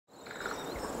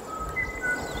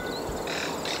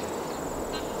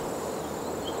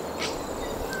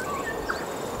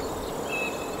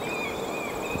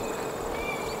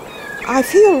I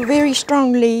feel very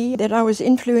strongly that I was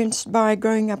influenced by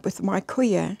growing up with my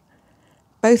kuia,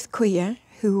 both kuia,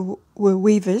 who were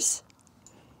weavers.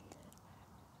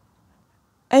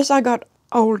 As I got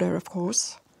older, of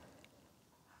course,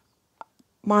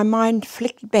 my mind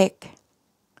flicked back,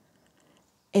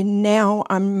 and now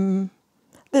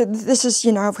this is,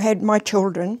 I've had my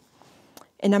children,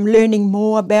 and I'm learning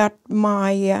more about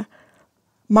my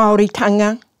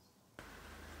Māoritanga.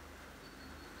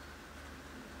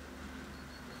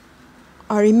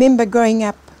 I remember growing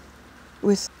up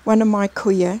with one of my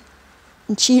kuia,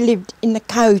 and she lived in the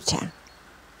kauta,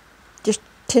 just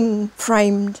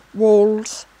tin-framed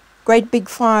walls, great big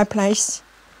fireplace,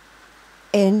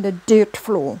 and a dirt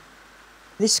floor.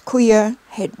 This kuia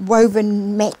had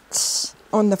woven mats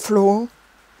on the floor,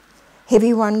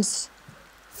 heavy ones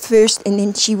first, and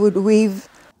then she would weave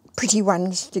pretty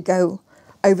ones to go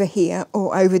over here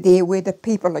or over there where the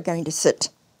people are going to sit.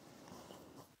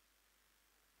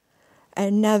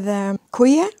 Another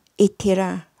kuia,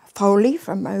 Etera Foley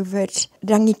from over at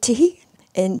Rangitihi,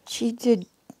 and she did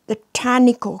the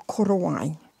tāniko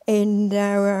korowai. And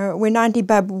when Auntie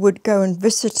Bub would go and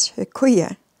visit her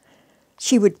kuia,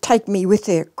 she would take me with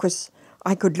her because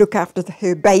I could look after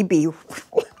her baby.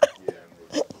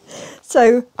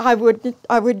 So I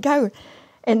would go,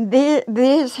 and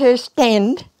there's her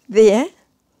stand there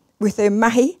with her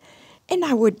mahi, and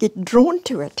I would get drawn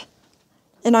to it.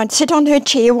 And I'd sit on her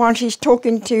chair while she's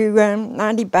talking to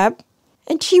Auntie Bub,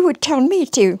 and she would tell me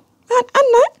to,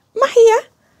 Anna, mahia.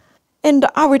 And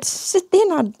I would sit there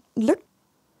and I'd look.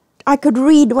 I could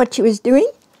read what she was doing,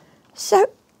 so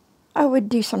I would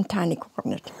do some tāniko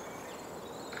on it.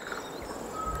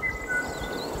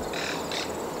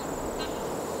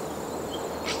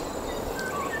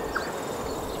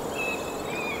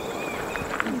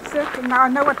 Now I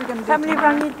know what we're going to do.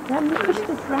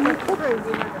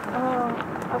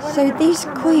 So these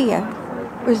kuia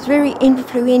was very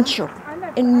influential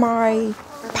in my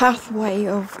pathway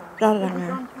of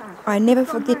raranga. I never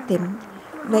forget them.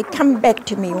 They come back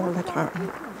to me all the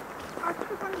time.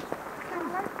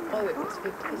 Oh, it was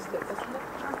fantastic, wasn't it?